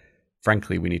that,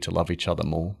 frankly, we need to love each other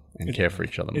more and care for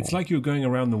each other more. It's like you're going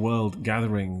around the world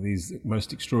gathering these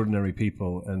most extraordinary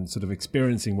people and sort of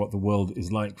experiencing what the world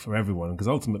is like for everyone. Because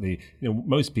ultimately,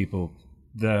 most people,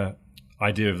 their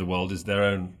idea of the world is their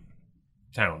own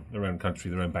town, their own country,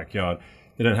 their own backyard.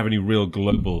 They don't have any real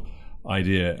global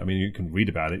idea. I mean, you can read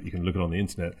about it, you can look it on the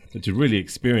internet, but to really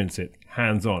experience it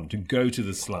hands-on, to go to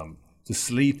the slum, to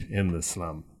sleep in the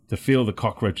slum, to feel the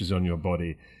cockroaches on your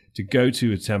body, to go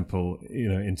to a temple,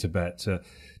 in Tibet, to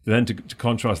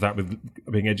contrast that with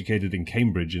being educated in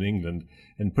Cambridge in England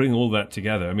and putting all that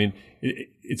together. I mean,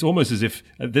 it's almost as if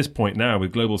at this point now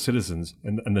with global citizens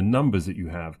and the numbers that you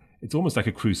have, it's almost like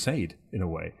a crusade in a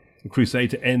way. A crusade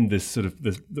to end this sort of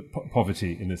the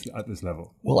poverty at this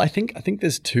level. Well, I think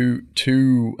there's two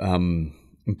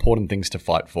important things to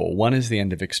fight for. One is the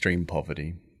end of extreme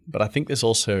poverty, but I think there's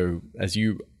also, as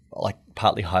you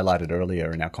partly highlighted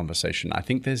earlier in our conversation, I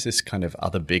think there's this kind of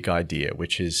other big idea,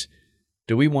 which is,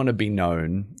 do we want to be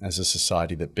known as a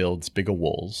society that builds bigger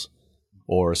walls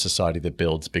or a society that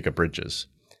builds bigger bridges?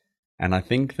 And I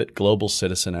think that Global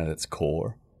Citizen at its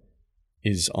core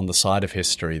is on the side of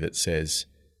history that says,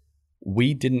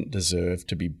 we didn't deserve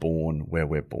to be born where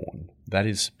we're born. That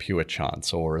is pure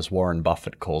chance, or as Warren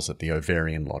Buffett calls it, the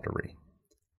ovarian lottery.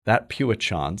 That pure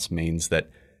chance means that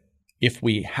if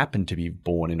we happen to be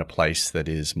born in a place that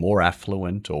is more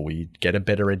affluent, or we get a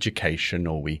better education,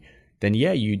 then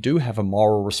you do have a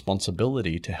moral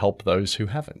responsibility to help those who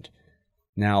haven't.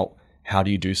 Now, how do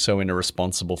you do so in a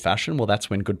responsible fashion? Well, that's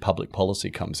when good public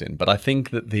policy comes in. But I think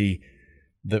that the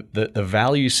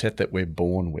value set that we're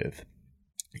born with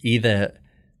either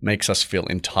makes us feel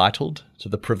entitled to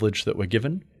the privilege that we're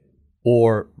given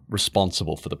or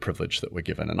responsible for the privilege that we're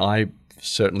given. And I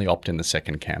certainly opt in the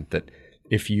second camp, that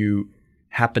if you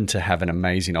happen to have an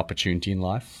amazing opportunity in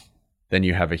life, then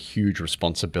you have a huge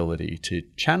responsibility to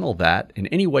channel that in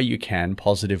any way you can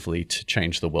positively to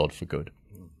change the world for good.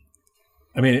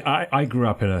 I mean, I grew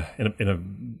up in a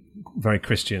very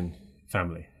Christian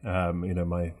family.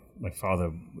 My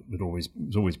father was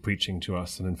always preaching to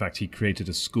us, and in fact, he created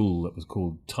a school that was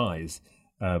called Ties,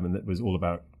 and that was all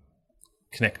about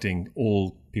connecting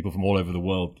all people from all over the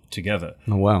world together.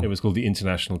 Oh, wow. It was called the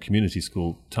International Community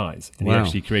School Ties, and Wow. he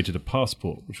actually created a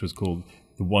passport, which was called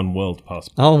the One World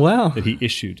Passport. Oh, wow. That he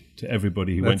issued to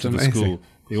everybody who went That's to the amazing. school.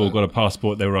 They all got a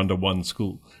passport. They were under one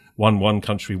school, one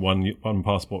country, one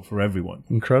passport for everyone.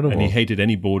 Incredible. And he hated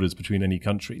any borders between any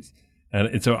countries.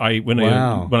 And so when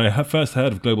Wow. I first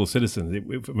heard of Global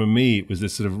Citizens, for me, it was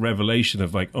this sort of revelation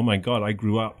of like, oh my God, I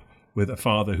grew up with a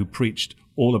father who preached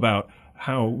all about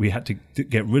how we had to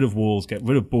get rid of walls, get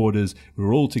rid of borders. We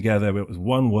were all together. It was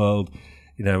one world,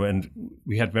 and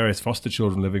we had various foster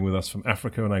children living with us from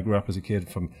Africa. And I grew up as a kid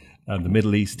from the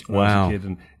Middle East when I Wow. was a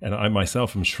kid. And I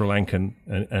myself am Sri Lankan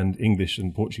and English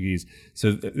and Portuguese.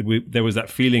 So there was that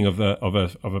feeling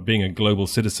of being a global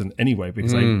citizen anyway,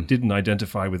 because I didn't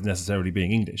identify with necessarily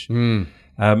being English.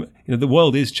 The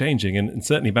world is changing. And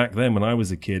certainly back then when I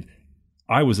was a kid,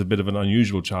 I was a bit of an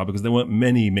unusual child because there weren't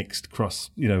many mixed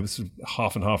cross, sort of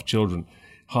half and half children.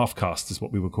 Half caste is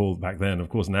what we were called back then. Of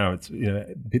course, now it's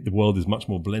the world is much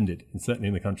more blended, and certainly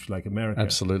in a country like America.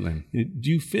 Absolutely.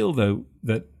 Do you feel though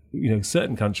that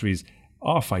certain countries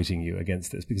are fighting you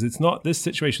against this, because it's not this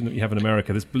situation that you have in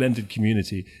America, this blended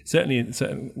community? Certainly,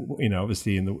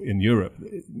 obviously in Europe,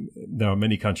 there are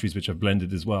many countries which are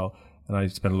blended as well. And I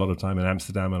spent a lot of time in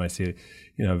Amsterdam, and I see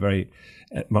a very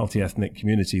multi-ethnic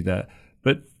community there.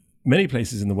 But many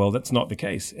places in the world, that's not the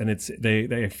case. And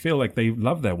they feel like they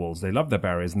love their walls, they love their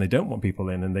barriers, and they don't want people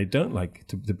in, and they don't like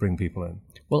to bring people in.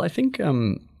 Well, I think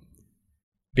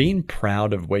being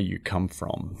proud of where you come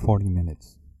from 40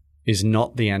 minutes. is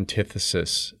not the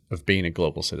antithesis of being a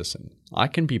global citizen. I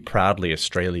can be proudly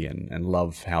Australian and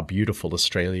love how beautiful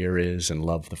Australia is and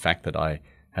love the fact that I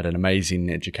had an amazing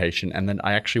education, and then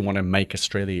I actually want to make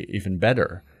Australia even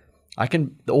better.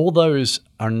 All those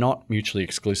are not mutually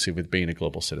exclusive with being a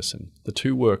global citizen. The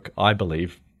two work, I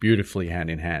believe, beautifully hand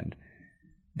in hand.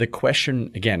 The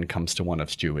question, again, comes to one of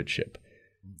stewardship.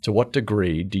 To what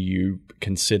degree do you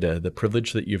consider the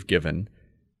privilege that you've given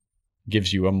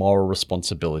gives you a moral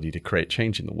responsibility to create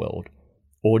change in the world?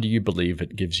 Or do you believe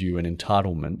it gives you an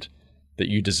entitlement that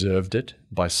you deserved it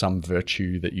by some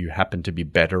virtue that you happen to be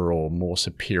better or more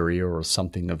superior or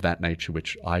something of that nature,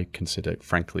 which I consider,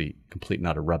 frankly, complete and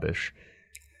utter rubbish?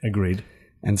 Agreed.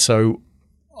 And so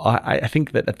I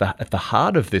think that at the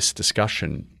heart of this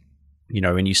discussion,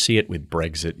 and you see it with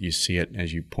Brexit, you see it,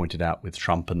 as you pointed out, with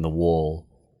Trump and the wall,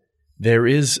 there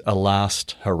is a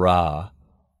last hurrah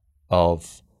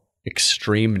of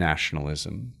extreme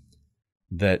nationalism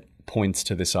that points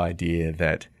to this idea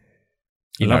that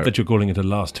I love that you're calling it a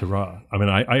last hurrah. I mean,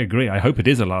 I agree. I hope it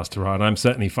is a last hurrah, and I'm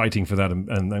certainly fighting for that,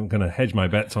 and I'm going to hedge my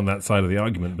bets on that side of the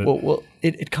argument. But well,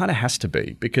 it kind of has to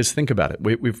be, because think about it.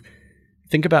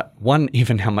 Think about, one,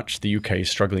 even how much the UK is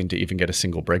struggling to even get a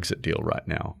single Brexit deal right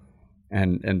now,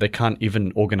 and they can't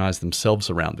even organise themselves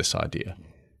around this idea.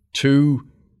 Two,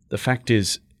 the fact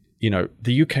is,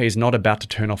 the UK is not about to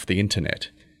turn off the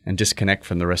internet and disconnect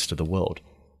from the rest of the world.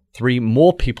 Three,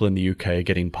 more people in the UK are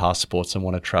getting passports and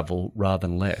want to travel rather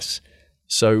than less.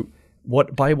 So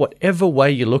by whatever way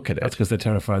you look at it... That's because they're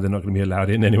terrified they're not going to be allowed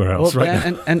in anywhere else, right?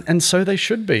 And so they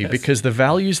should be, yes. Because the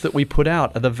values that we put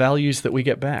out are the values that we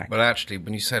get back. But actually,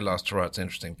 when you say last hurrah, it's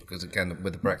interesting, because again,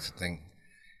 with the Brexit thing,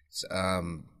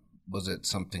 was it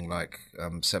something like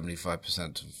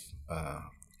 75% of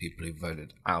people who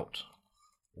voted out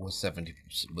were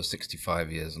 65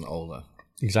 years and older?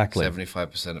 Exactly.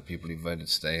 75% of people who voted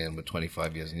stay in were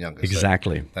 25 years and younger.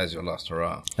 Exactly. So that's your last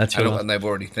hurrah. And they've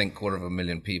already think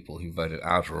 250,000 people who voted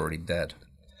out are already dead.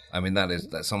 I mean, that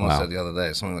someone Wow. said the other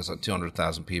day, something like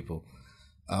 200,000 people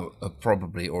are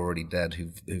probably already dead who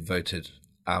voted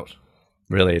out.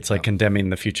 Really, it's like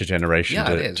condemning the future generation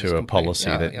to a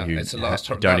policy that you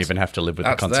don't even have to live with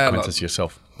the consequences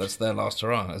yourself. That's their last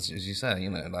hurrah, as you say.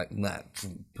 Like that,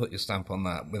 put your stamp on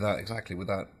that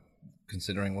without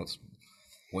considering what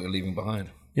you're leaving behind.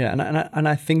 Yeah, and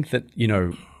I think that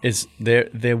is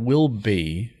there will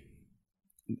be,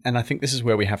 and I think this is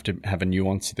where we have to have a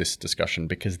nuance to this discussion,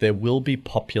 because there will be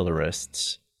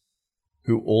popularists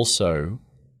who also,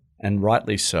 and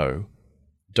rightly so,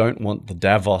 don't want the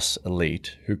Davos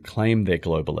elite who claim they're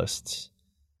globalists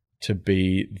to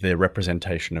be their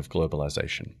representation of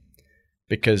globalization,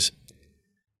 because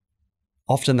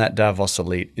often that Davos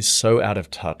elite is so out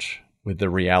of touch with the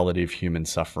reality of human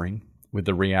suffering, with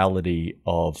the reality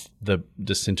of the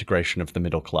disintegration of the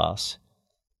middle class.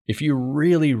 If you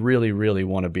really, really, really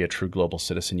want to be a true global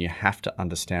citizen, you have to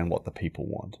understand what the people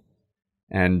want.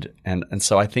 And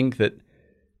so I think that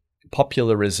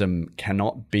popularism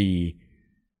cannot be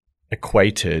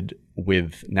equated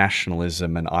with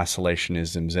nationalism and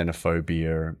isolationism,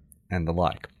 xenophobia, and the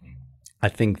like. I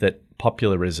think that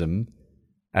popularism,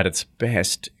 at its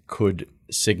best, could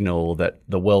signal that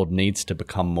the world needs to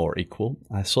become more equal.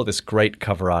 I saw this great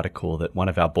cover article that one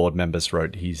of our board members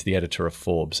wrote. He's the editor of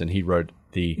Forbes, and he wrote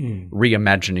the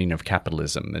reimagining of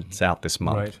capitalism. It's out this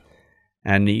month. Right.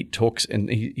 And he talks, and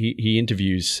he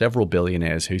interviews several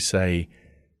billionaires who say,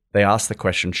 they ask the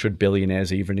question, should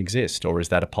billionaires even exist, or is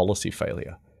that a policy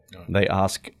failure? They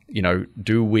ask,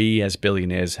 do we as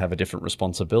billionaires have a different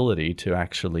responsibility to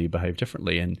actually behave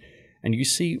differently? And you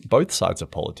see both sides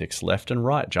of politics, left and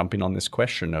right, jumping on this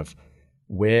question of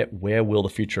where will the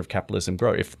future of capitalism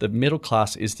grow? If the middle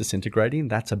class is disintegrating,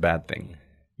 that's a bad thing.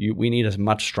 We need a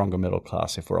much stronger middle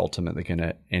class if we're ultimately going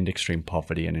to end extreme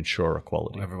poverty and ensure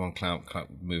equality. Everyone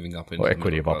moving up into or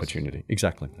equity of opportunity.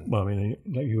 Exactly. Well, I mean,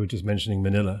 like you were just mentioning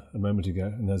Manila a moment ago,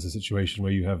 and there's a situation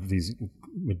where you have these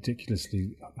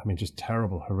ridiculously, just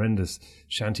terrible, horrendous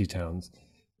shanty towns,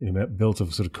 built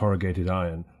of sort of corrugated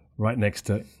iron, right next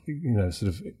to,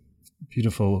 sort of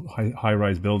beautiful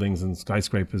high-rise buildings and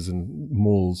skyscrapers and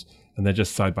malls, and they're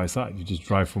just side by side. You just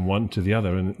drive from one to the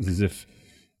other, and it's as if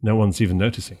no one's even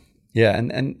noticing. Yeah,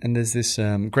 and there's this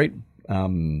great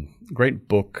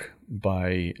book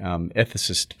by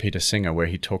ethicist Peter Singer where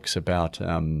he talks about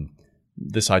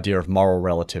this idea of moral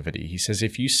relativity. He says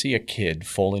if you see a kid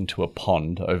fall into a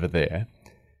pond over there,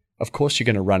 of course you're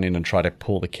going to run in and try to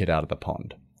pull the kid out of the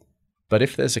pond. But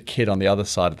if there's a kid on the other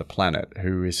side of the planet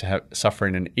who is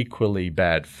suffering an equally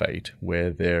bad fate where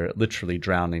they're literally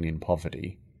drowning in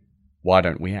poverty, why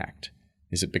don't we act?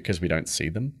 Is it because we don't see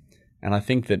them? And I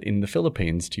think that in the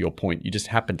Philippines, to your point, you just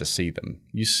happen to see them.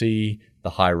 You see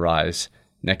the high-rise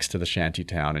next to the shanty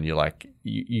town, and you're like,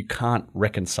 you can't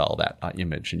reconcile that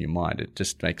image in your mind. It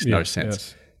just makes no sense.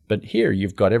 Yes. But here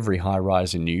you've got every high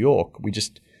rise in New York.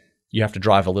 You have to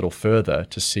drive a little further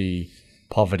to see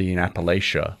poverty in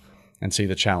Appalachia and see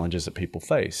the challenges that people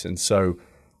face. And so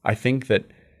I think that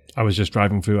I was just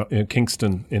driving through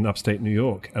Kingston in upstate New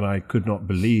York, and I could not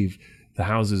believe the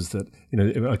houses that,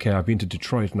 okay, I've been to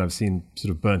Detroit and I've seen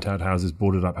sort of burnt out houses,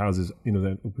 boarded up houses,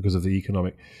 because of the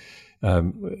economic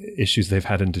issues they've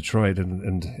had in Detroit,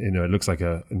 and it looks like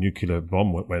a nuclear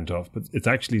bomb went off, but it's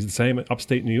actually the same in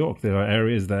upstate New York. There are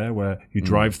areas there where you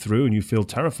drive through and you feel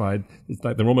terrified. It's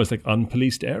like they're almost like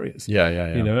unpoliced areas. Yeah.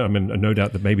 I mean, no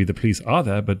doubt that maybe the police are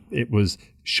there, but it was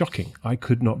shocking. I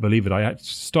could not believe it. I actually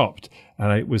stopped,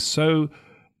 and I was so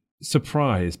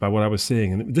surprised by what I was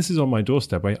seeing. And this is on my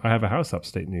doorstep. I have a house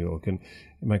upstate New York, and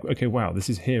I'm like, okay, wow, this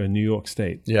is here in New York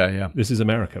State. Yeah. This is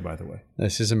America, by the way.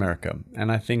 This is America.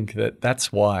 And I think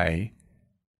that's why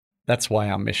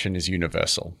our mission is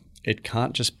universal. It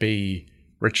can't just be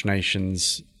rich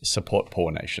nations support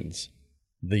poor nations.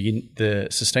 The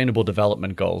Sustainable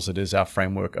Development Goals, that is our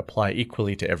framework, apply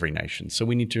equally to every nation. So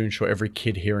we need to ensure every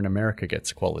kid here in America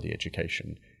gets quality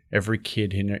education. Every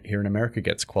kid here in America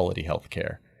gets quality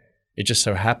healthcare. It just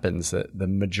so happens that the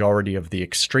majority of the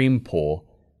extreme poor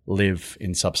live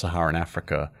in sub-Saharan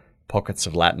Africa, pockets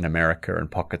of Latin America, and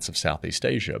pockets of Southeast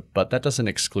Asia. But that doesn't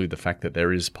exclude the fact that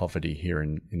there is poverty here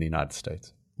in the United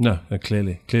States. No,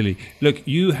 clearly. Look,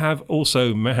 you have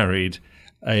also married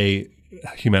a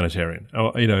humanitarian.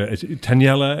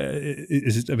 Taniela,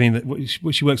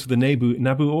 she works for the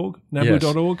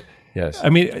NABU.org. Yes. I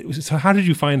mean, so how did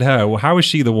you find her? Well, how is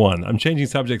she the one? I'm changing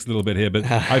subjects a little bit here, but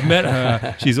I've met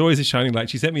her. She's always a shining light.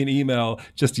 She sent me an email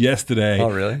just yesterday. Oh,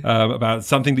 really? About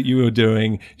something that you were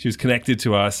doing. She was connected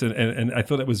to us, and I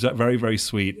thought it was very, very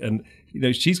sweet. And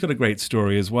she's got a great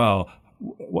story as well.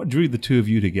 What drew the two of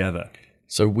you together?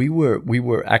 So we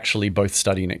were actually both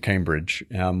studying at Cambridge.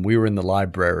 We were in the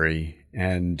library,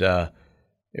 and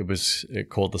it was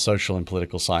called the Social and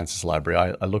Political Sciences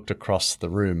Library. I looked across the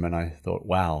room and I thought,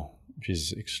 wow,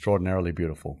 she's extraordinarily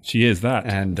beautiful. She is that,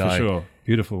 for sure.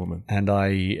 Beautiful woman. And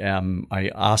I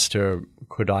asked her,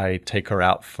 could I take her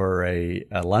out for a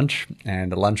lunch?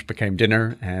 And a lunch became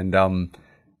dinner, and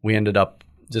we ended up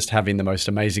just having the most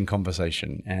amazing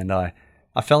conversation. And I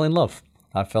fell in love.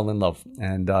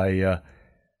 And I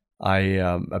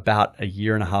about a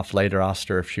year and a half later asked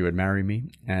her if she would marry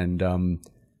me. And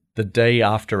the day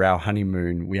after our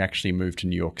honeymoon, we actually moved to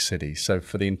New York City. So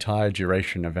for the entire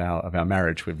duration of our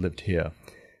marriage, we've lived here.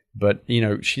 But,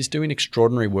 she's doing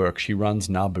extraordinary work. She runs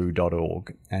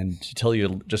NABU.org. And to tell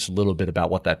you just a little bit about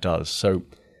what that does. So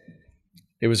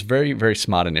it was a very, very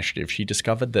smart initiative. She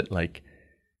discovered that,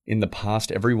 in the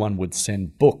past, everyone would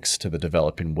send books to the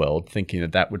developing world, thinking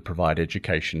that would provide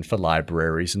education for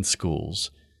libraries and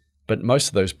schools. But most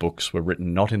of those books were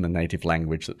written not in the native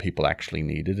language that people actually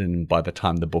needed. And by the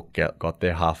time the book got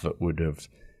there, half of it would have,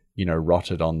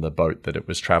 rotted on the boat that it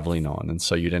was traveling on. And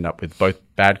so you'd end up with both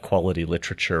bad quality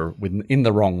literature in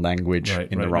the wrong language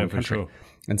in the wrong country. Sure.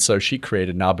 And so she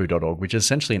created NABU.org, which is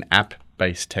essentially an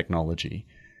app-based technology.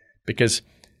 Because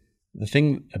the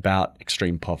thing about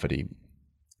extreme poverty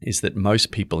is that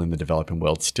most people in the developing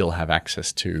world still have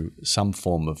access to some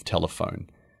form of telephone,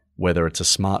 whether it's a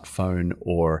smartphone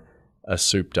or a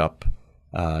souped up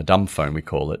dumb phone, we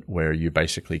call it, where you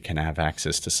basically can have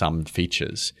access to some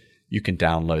features. You can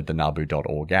download the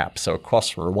NABU.org app. So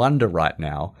across Rwanda right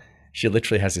now, she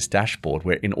literally has this dashboard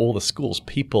where in all the schools,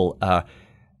 people are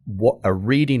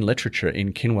reading literature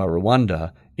in Kinwa,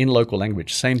 Rwanda, in local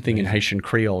language. Same thing in Haitian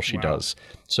Creole she does.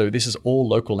 So this is all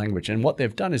local language. And what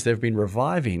they've done is they've been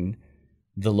reviving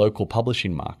the local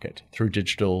publishing market through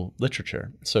digital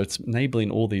literature. So it's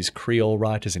enabling all these Creole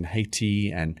writers in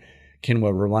Haiti and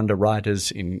Kinwa, Rwanda writers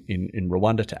in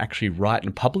Rwanda to actually write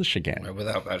and publish again.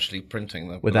 Without actually printing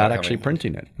them. Without actually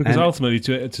printing it. Because ultimately,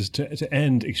 to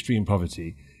end extreme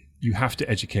poverty, you have to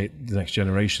educate the next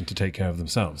generation to take care of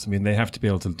themselves. I mean, they have to be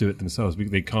able to do it themselves.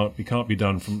 It can't be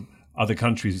done from other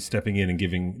countries stepping in and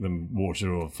giving them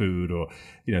water or food or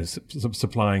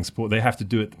supplying support. They have to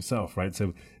do it themselves, right?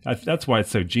 So that's why it's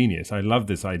so genius. I love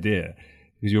this idea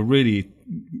because you're really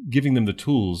giving them the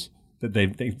tools that they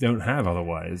don't have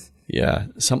otherwise. Yeah.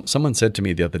 Someone said to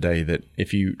me the other day that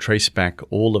if you trace back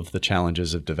all of the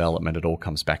challenges of development, it all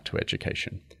comes back to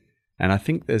education. And I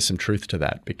think there's some truth to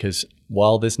that because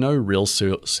while there's no real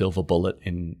silver bullet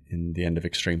in the end of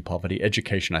extreme poverty,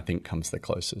 education, I think, comes the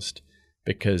closest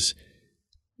because,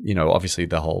 obviously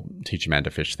the whole teach a man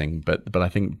to fish thing, but I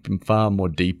think far more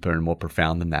deeper and more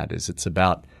profound than that is it's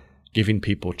about giving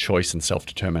people choice and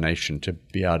self-determination to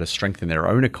be able to strengthen their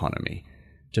own economy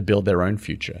to build their own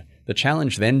future. The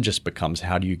challenge then just becomes,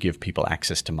 how do you give people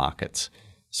access to markets?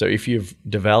 So if you've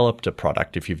developed a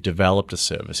product, if you've developed a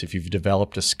service, if you've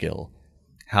developed a skill,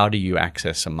 how do you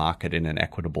access a market in an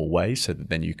equitable way so that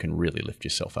then you can really lift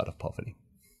yourself out of poverty?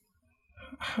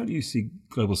 How do you see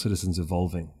global citizens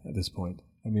evolving at this point?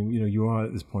 I mean, you are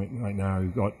at this point right now.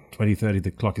 You've got 2030,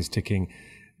 the clock is ticking.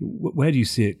 Where do you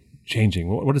see it changing?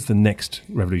 What is the next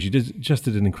revolution? You just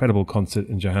did an incredible concert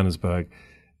in Johannesburg.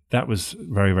 That was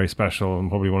very, very special and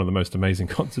probably one of the most amazing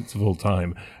concerts of all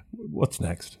time. What's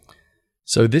next?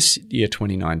 So this year,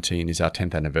 2019, is our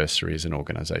 10th anniversary as an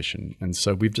organization. And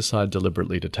so we've decided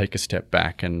deliberately to take a step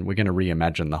back, and we're going to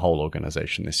reimagine the whole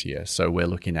organization this year. So we're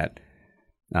looking at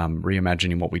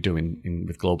reimagining what we do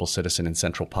with Global Citizen in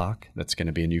Central Park. That's going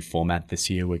to be a new format this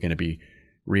year. We're going to be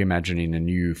reimagining a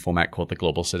new format called the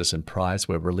Global Citizen Prize.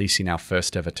 We're releasing our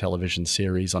first ever television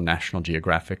series on National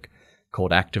Geographic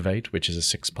called Activate, which is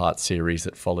a 6-part series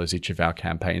that follows each of our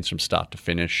campaigns from start to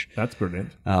finish. That's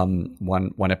brilliant.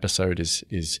 One episode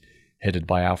is headed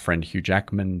by our friend Hugh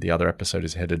Jackman. The other episode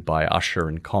is headed by Usher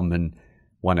and Common.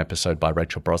 One episode by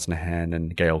Rachel Brosnahan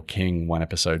and Gayle King. One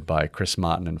episode by Chris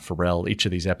Martin and Pharrell. Each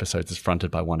of these episodes is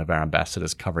fronted by one of our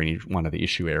ambassadors covering each one of the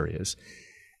issue areas.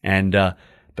 And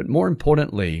but more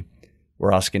importantly,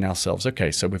 we're asking ourselves,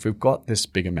 okay, so if we've got this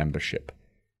bigger membership,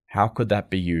 how could that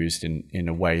be used in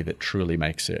a way that truly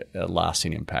makes a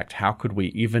lasting impact? How could we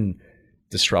even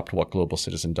disrupt what Global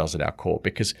Citizen does at our core?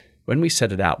 Because when we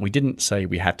set it out, we didn't say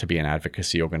we had to be an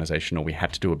advocacy organization or we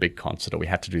had to do a big concert or we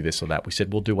had to do this or that. We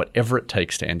said we'll do whatever it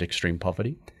takes to end extreme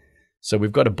poverty. So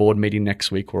we've got a board meeting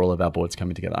next week where all of our boards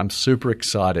coming together. I'm super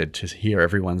excited to hear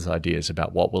everyone's ideas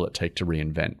about what will it take to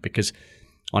reinvent, because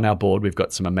on our board, we've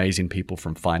got some amazing people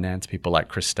from finance, people like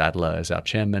Chris Stadler as our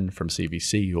chairman from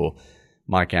CVC, or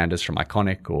Mike Anders from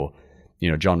Iconic, or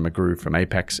John McGrew from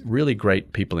Apex. Really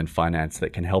great people in finance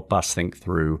that can help us think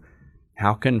through,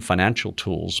 how can financial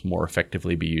tools more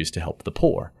effectively be used to help the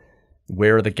poor?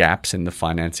 Where are the gaps in the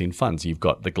financing funds? You've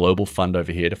got the Global Fund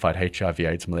over here to fight HIV,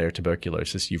 AIDS, malaria,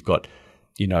 tuberculosis. You've got,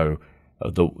 the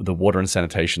Water and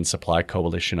Sanitation Supply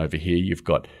Coalition over here. You've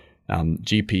got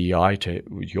GPEI, to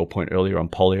your point earlier on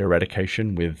polio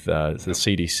eradication with the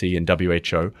CDC and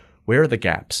WHO. Where are the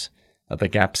gaps? Are the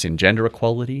gaps in gender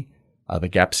equality? Are the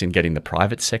gaps in getting the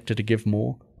private sector to give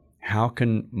more? How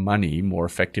can money more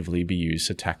effectively be used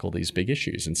to tackle these big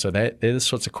issues? And so they're the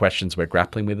sorts of questions we're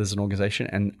grappling with as an organization.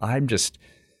 And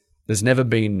there's never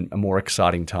been a more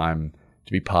exciting time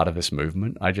to be part of this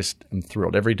movement. I just am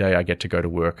thrilled. Every day I get to go to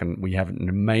work, and we have an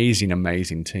amazing,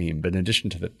 amazing team. But in addition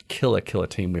to the killer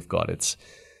team we've got, it's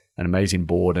an amazing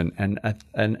board and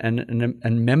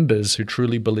members who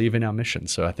truly believe in our mission.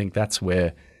 So I think that's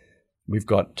where we've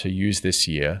got to use this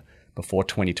year before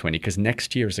 2020, because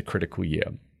next year is a critical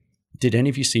year. Did any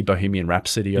of you see Bohemian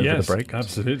Rhapsody over the break? Yes,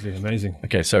 absolutely. Amazing.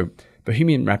 Okay, so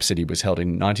Bohemian Rhapsody was held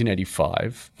in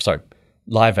 1985. So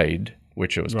Live Aid,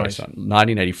 which it was based on,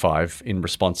 1985, in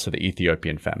response to the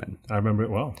Ethiopian famine. I remember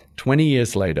it well. 20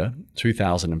 years later,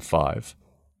 2005,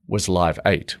 was Live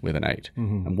 8 with an 8.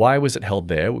 Mm-hmm. And why was it held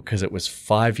there? Because it was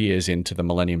 5 years into the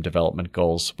Millennium Development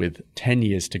Goals, with 10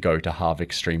 years to go to halve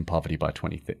extreme poverty by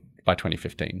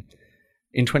 2015.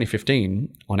 In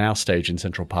 2015, on our stage in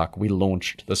Central Park, we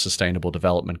launched the Sustainable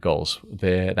Development Goals.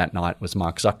 There that night was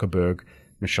Mark Zuckerberg,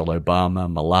 Michelle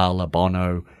Obama, Malala,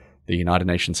 Bono, the United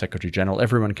Nations Secretary General.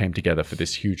 Everyone came together for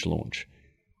this huge launch.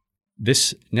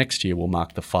 This next year will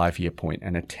mark the 5-year point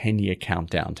and a 10-year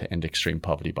countdown to end extreme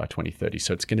poverty by 2030.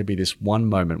 So it's going to be this one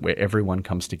moment where everyone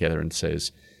comes together and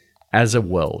says, as a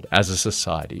world, as a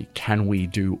society, can we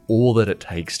do all that it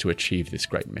takes to achieve this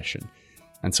great mission?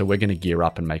 And so we're going to gear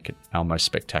up and make it our most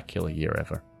spectacular year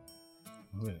ever.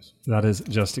 That is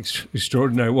just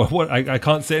extraordinary. I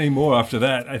can't say any more after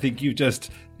that. I think you've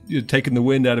taken the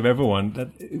wind out of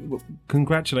everyone.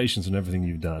 Congratulations on everything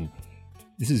you've done.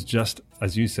 This is just,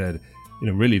 as you said,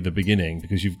 really the beginning,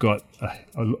 because you've got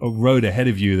a road ahead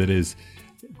of you that is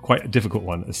quite a difficult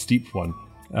one, a steep one.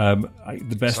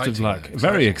 The best of luck.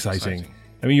 Very exciting.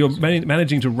 I mean, you're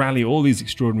managing to rally all these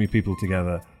extraordinary people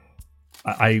together.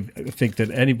 I think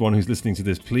that anyone who's listening to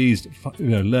this, please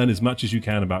learn as much as you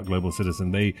can about Global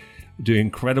Citizen. They do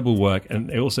incredible work, and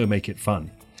they also make it fun,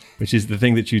 which is the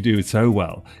thing that you do so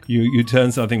well. You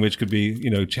turn something which could be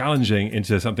challenging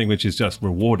into something which is just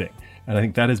rewarding, and I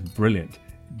think that is brilliant.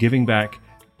 Giving back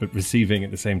but receiving at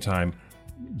the same time,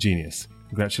 genius.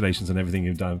 Congratulations on everything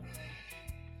you've done.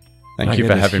 Thank you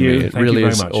for having me. It really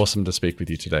is awesome to speak with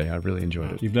you today. I really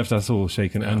enjoyed it. You've left us all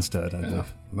shaken and stirred, I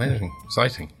believe. Amazing.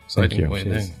 Exciting.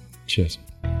 Exciting. Cheers.